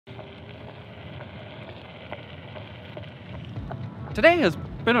Today has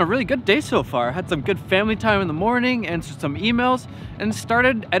been a really good day so far. I had some good family time in the morning, answered some emails, and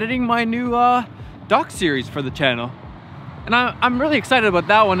started editing my new doc series for the channel. And I'm really excited about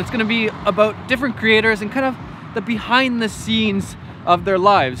that one. It's gonna be about different creators and kind of the behind the scenes of their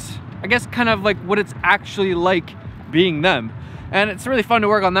lives. I guess kind of like what it's actually like being them. And it's really fun to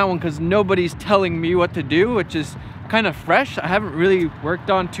work on that one because nobody's telling me what to do, which is kind of fresh. I haven't really worked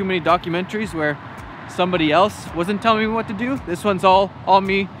on too many documentaries where somebody else wasn't telling me what to do. This one's all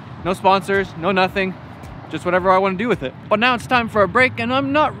me, no sponsors, no nothing, just whatever I want to do with it. But now it's time for a break, and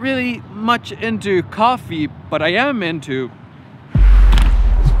I'm not really much into coffee, but I am into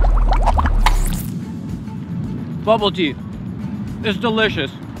bubble tea. It's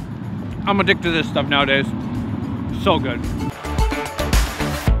delicious. I'm addicted to this stuff nowadays. So good.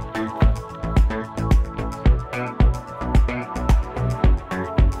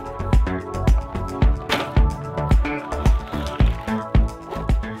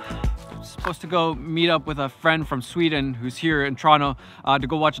 Supposed to go meet up with a friend from Sweden who's here in Toronto to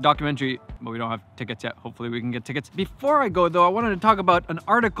go watch a documentary, but we don't have tickets yet. Hopefully we can get tickets. Before I go though, I wanted to talk about an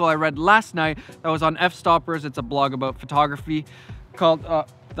article I read last night that was on F-Stoppers. It's a blog about photography called, the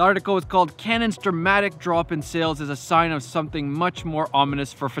article is called "Canon's Dramatic Drop in Sales is a Sign of Something Much More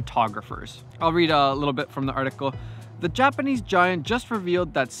Ominous for Photographers." I'll read a little bit from the article. The Japanese giant just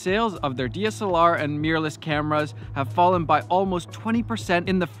revealed that sales of their DSLR and mirrorless cameras have fallen by almost 20%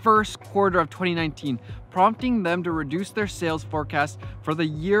 in the first quarter of 2019, prompting them to reduce their sales forecast for the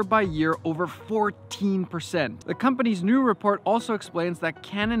year-by-year over 14%. The company's new report also explains that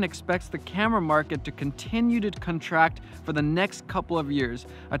Canon expects the camera market to continue to contract for the next couple of years,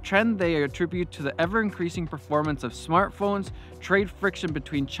 a trend they attribute to the ever-increasing performance of smartphones, trade friction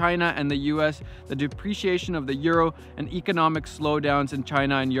between China and the US, the depreciation of the euro, and economic slowdowns in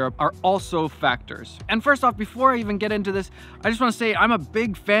China and Europe are also factors. And first off, before I even get into this, I just want to say I'm a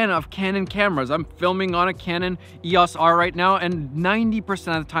big fan of Canon cameras. I'm filming on a Canon EOS R right now, and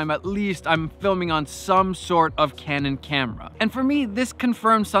 90% of the time at least I'm filming on some sort of Canon camera. And for me, this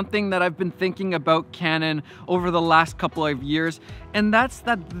confirms something that I've been thinking about Canon over the last couple of years, and that's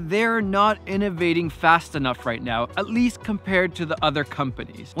that they're not innovating fast enough right now, at least compared to the other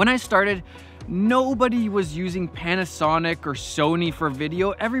companies. When I started, nobody was using Panasonic or Sony for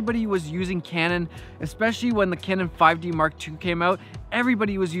video. Everybody was using Canon, especially when the Canon 5D Mark II came out.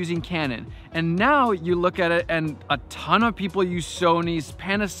 Everybody was using Canon. And now you look at it and a ton of people use Sonys.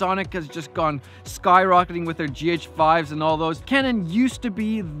 Panasonic has just gone skyrocketing with their GH5s and all those. Canon used to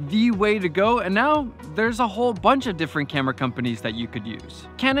be the way to go, and now there's a whole bunch of different camera companies that you could use.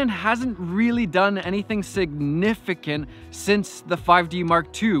 Canon hasn't really done anything significant since the 5D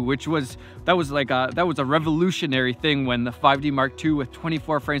Mark II, which was that was a revolutionary thing when the 5D Mark II with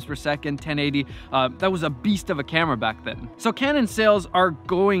 24 frames per second, 1080, that was a beast of a camera back then. So Canon sales are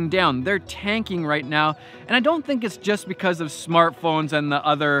going down. They're tanking right now, and I don't think it's just because of smartphones and the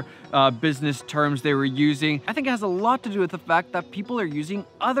other business terms they were using. I think it has a lot to do with the fact that people are using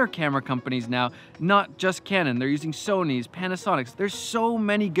other camera companies now, not just Canon. They're using Sonys, Panasonics. There's so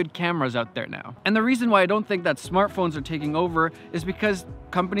many good cameras out there now. And the reason why I don't think that smartphones are taking over is because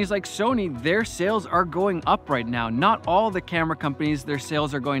companies like Sony, their sales are going up right now. Not all the camera companies, their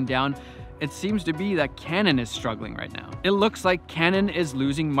sales are going down. It seems to be that Canon is struggling right now. It looks like Canon is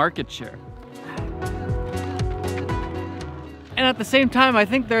losing market share. And at the same time, I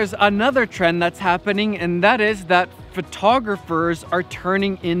think there's another trend that's happening, and that is that photographers are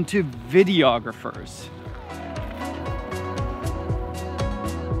turning into videographers.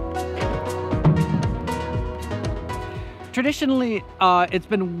 Traditionally, it's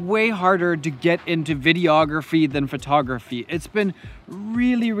been way harder to get into videography than photography. It's been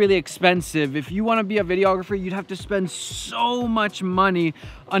really expensive. If you want to be a videographer, you'd have to spend so much money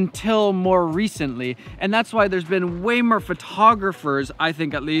until more recently. And that's why there's been way more photographers, I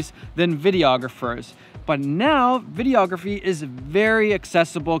think at least, than videographers. But now, videography is very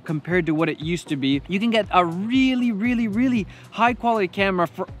accessible compared to what it used to be. You can get a really high quality camera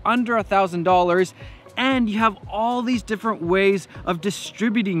for under $1,000, and you have all these different ways of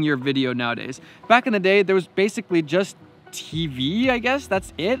distributing your video nowadays. Back in the day, there was basically just TV, I guess,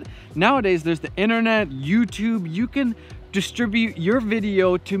 that's it. Nowadays, there's the internet, YouTube. You can distribute your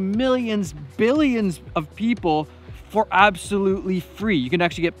video to millions, billions of people for absolutely free. You can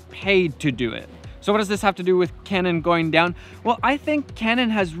actually get paid to do it. So what does this have to do with Canon going down? Well, I think Canon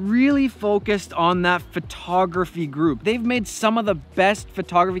has really focused on that photography group. They've made some of the best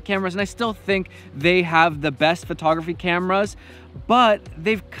photography cameras, and I still think they have the best photography cameras, but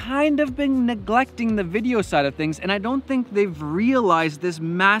they've kind of been neglecting the video side of things, and I don't think they've realized this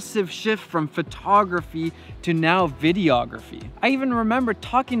massive shift from photography to now videography. I even remember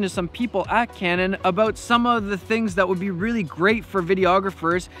talking to some people at Canon about some of the things that would be really great for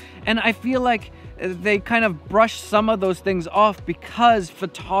videographers, and I feel like they kind of brushed some of those things off because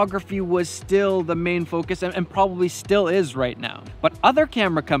photography was still the main focus and probably still is right now. But other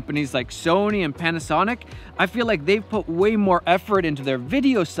camera companies like Sony and Panasonic, I feel like they've put way more effort into their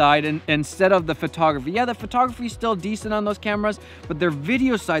video side instead of the photography. Yeah, the photography is still decent on those cameras, but their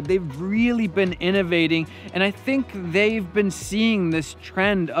video side, they've really been innovating, and I think they've been seeing this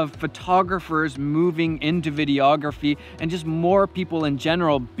trend of photographers moving into videography and just more people in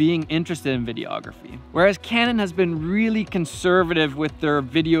general being interested in videography. Whereas Canon has been really conservative with their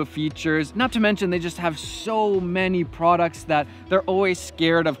video features, not to mention they just have so many products that they're always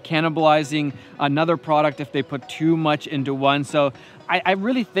scared of cannibalizing another product if they put too much into one. So I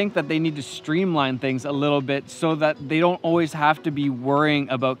really think that they need to streamline things a little bit so that they don't always have to be worrying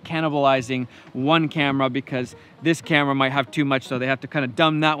about cannibalizing one camera because this camera might have too much, so they have to kind of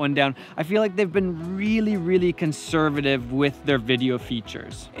dumb that one down. I feel like they've been really conservative with their video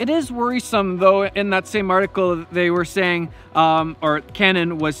features. It is worrisome though, in that same article they were saying, or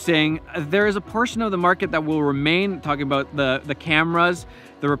Canon was saying, there is a portion of the market that will remain, talking about the cameras.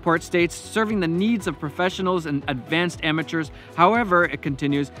 The report states, serving the needs of professionals and advanced amateurs. However, it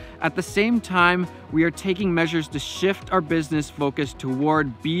continues, at the same time, we are taking measures to shift our business focus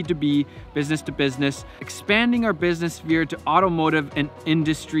toward B2B, business to business, expanding our business sphere to automotive and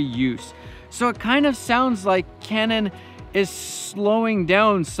industry use. So it kind of sounds like Canon is slowing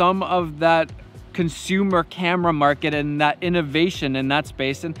down some of that consumer camera market and that innovation in that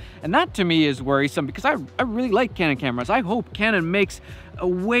space, and that to me is worrisome because I really like Canon cameras. I hope Canon makes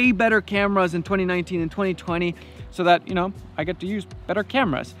way better cameras in 2019 and 2020 so that, you know, I get to use better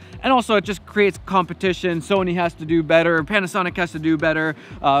cameras. And also it just creates competition. Sony has to do better, Panasonic has to do better,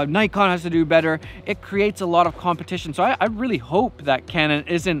 Nikon has to do better. It creates a lot of competition. So I really hope that Canon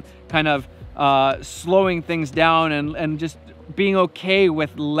isn't kind of slowing things down and just being okay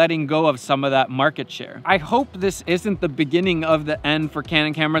with letting go of some of that market share. I hope this isn't the beginning of the end for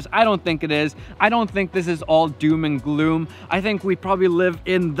Canon cameras. I don't think it is. I don't think this is all doom and gloom. I think we probably live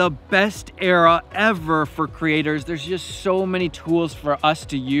in the best era ever for creators. There's just so many tools for us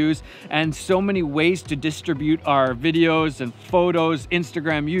to use and so many ways to distribute our videos and photos,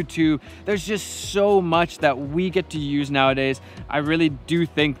 Instagram, YouTube. There's just so much that we get to use nowadays. I really do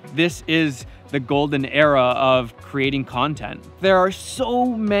think this is the golden era of creating content. There are so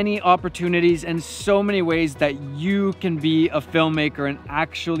many opportunities and so many ways that you can be a filmmaker and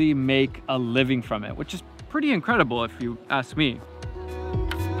actually make a living from it, which is pretty incredible if you ask me.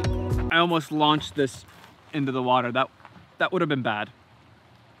 I almost launched this into the water. That would have been bad.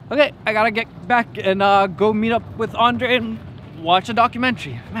 Okay, I gotta get back and go meet up with Andre and watch a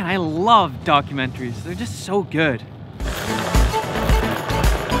documentary. Man, I love documentaries. They're just so good.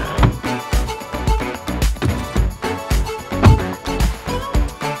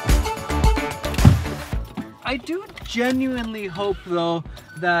 I do genuinely hope though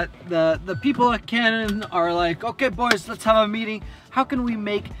that the people at Canon are like, okay boys, let's have a meeting. How can we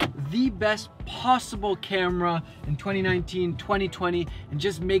make the best possible camera in 2019, 2020 and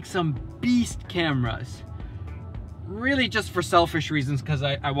just make some beast cameras? Really just for selfish reasons, because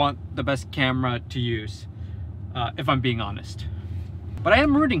I want the best camera to use, if I'm being honest. But I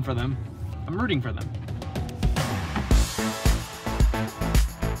am rooting for them. I'm rooting for them.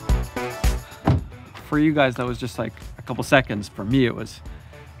 For you guys, that was just like a couple seconds. For me, it was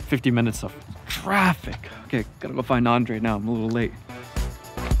 50 minutes of traffic. Okay, gotta go find Andre now. I'm a little late.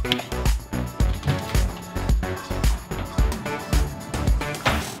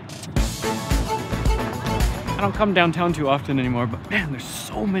 I don't come downtown too often anymore, but man, there's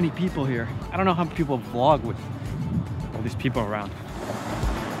so many people here. I don't know how people vlog with all these people around.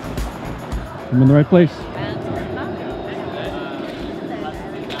 I'm in the right place.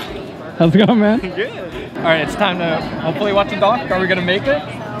 How's it going, man? Good. All right, it's time to hopefully watch a doc. Are we gonna make it?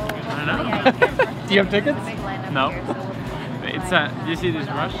 I don't know. Do you have tickets? No. It's do you see this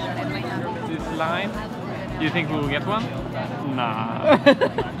rush? This line? Do you think we will get one? Nah.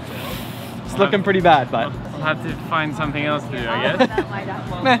 It's looking pretty bad, but I'll have to find something else to do, I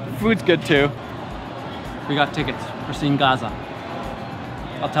guess. Meh, food's good too. We got tickets. We're seeing Gaza.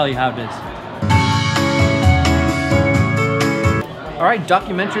 I'll tell you how it is. All right,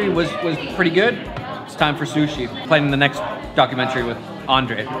 documentary was pretty good. It's time for sushi. Planning the next documentary with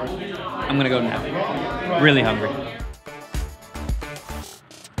Andre. I'm gonna go now. Really hungry.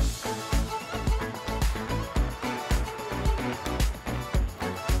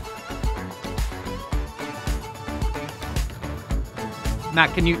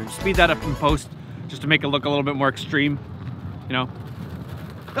 Matt, can you speed that up in post just to make it look a little bit more extreme? You know?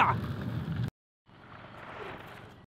 Ah!